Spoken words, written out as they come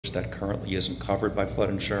acreage that currently isn't covered by flood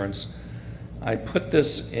insurance. I put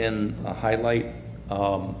this in a highlight.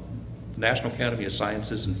 National Academy of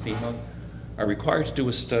Sciences and FEMA are required to do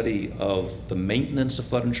a study of the maintenance of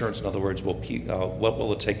flood insurance. In other words, what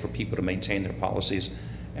will it take for people to maintain their policies,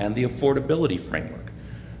 and the affordability framework.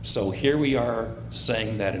 So here we are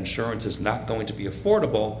saying that insurance is not going to be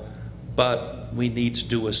affordable, but we need to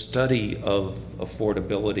do a study of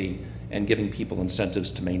affordability and giving people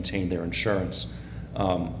incentives to maintain their insurance.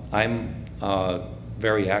 I'm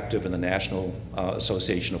very active in the National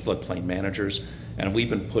Association of Floodplain Managers, and we've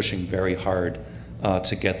been pushing very hard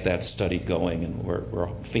to get that study going, and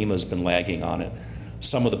FEMA's been lagging on it.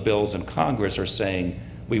 Some of the bills in Congress are saying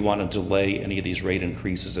we want to delay any of these rate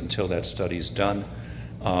increases until that study's done.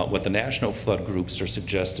 What the national flood groups are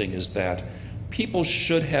suggesting is that people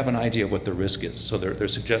should have an idea of what the risk is. So they're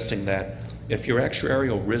suggesting that if your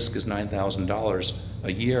actuarial risk is $9,000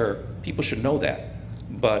 a year, people should know that.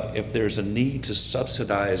 But if there's a need to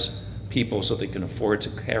subsidize people so they can afford to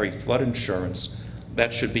carry flood insurance,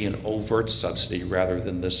 that should be an overt subsidy rather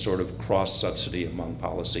than this sort of cross-subsidy among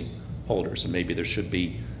policy holders. And maybe there should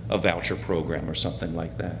be a voucher program or something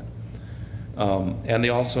like that. And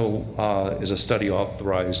there also is a study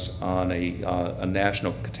authorized on a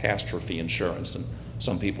national catastrophe insurance. And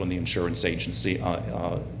some people in the insurance agency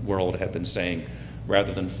world have been saying,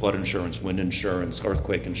 rather than flood insurance, wind insurance,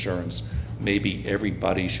 earthquake insurance, maybe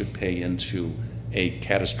everybody should pay into a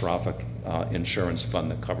catastrophic insurance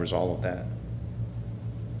fund that covers all of that.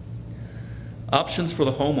 Options for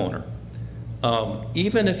the homeowner.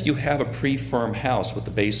 Even if you have a pre-firm house with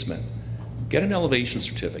the basement, get an elevation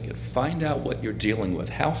certificate. Find out what you're dealing with.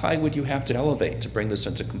 How high would you have to elevate to bring this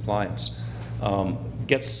into compliance?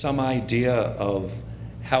 Get some idea of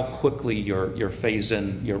how quickly your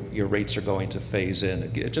rates are going to phase in.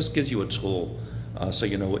 It just gives you a tool so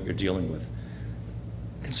you know what you're dealing with.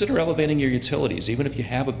 Consider elevating your utilities, even if you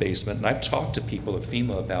have a basement. And I've talked to people at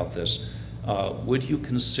FEMA about this. Would you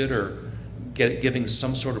consider giving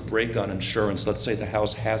some sort of break on insurance? Let's say the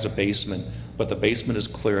house has a basement, but the basement is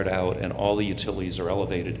cleared out and all the utilities are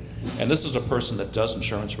elevated. And this is a person that does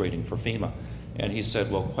insurance rating for FEMA. And he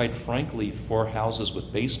said, well, quite frankly, for houses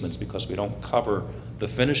with basements, because we don't cover the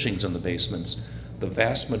finishings in the basements, the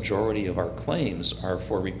vast majority of our claims are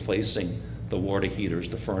for replacing the water heaters,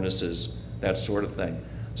 the furnaces, that sort of thing.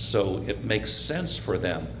 So it makes sense for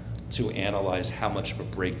them to analyze how much of a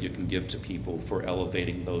break you can give to people for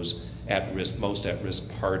elevating those at-risk, most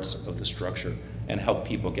at-risk parts of the structure and help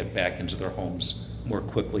people get back into their homes more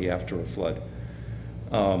quickly after a flood.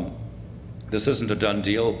 This isn't a done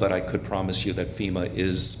deal, but I could promise you that FEMA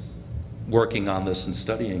is working on this and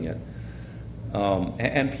studying it.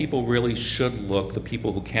 And people really should look, the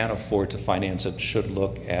people who can afford to finance it should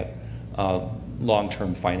look at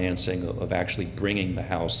long-term financing of actually bringing the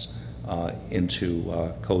house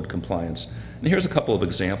into code compliance. And here's a couple of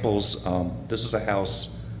examples. This is a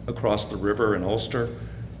house across the river in Ulster.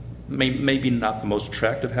 Maybe not the most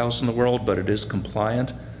attractive house in the world, but it is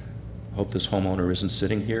compliant. I hope this homeowner isn't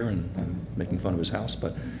sitting here and making fun of his house,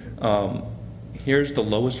 but here's the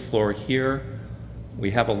lowest floor here.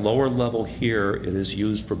 We have a lower level here. It is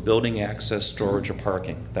used for building access, storage, or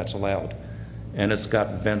parking. That's allowed. And it's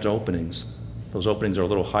got vent openings. Those openings are a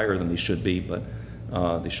little higher than they should be, but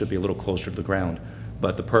they should be a little closer to the ground.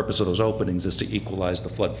 But the purpose of those openings is to equalize the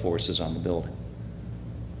flood forces on the building.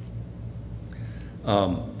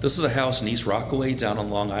 This is a house in East Rockaway down on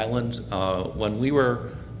Long Island. When we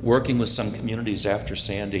were working with some communities after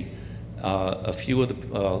Sandy, a few of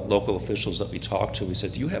the local officials that we talked to, we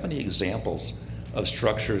said, do you have any examples of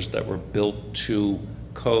structures that were built to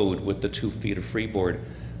code with the 2 feet of freeboard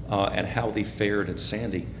and how they fared at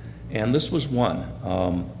Sandy? And this was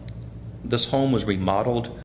one. This home was remodeled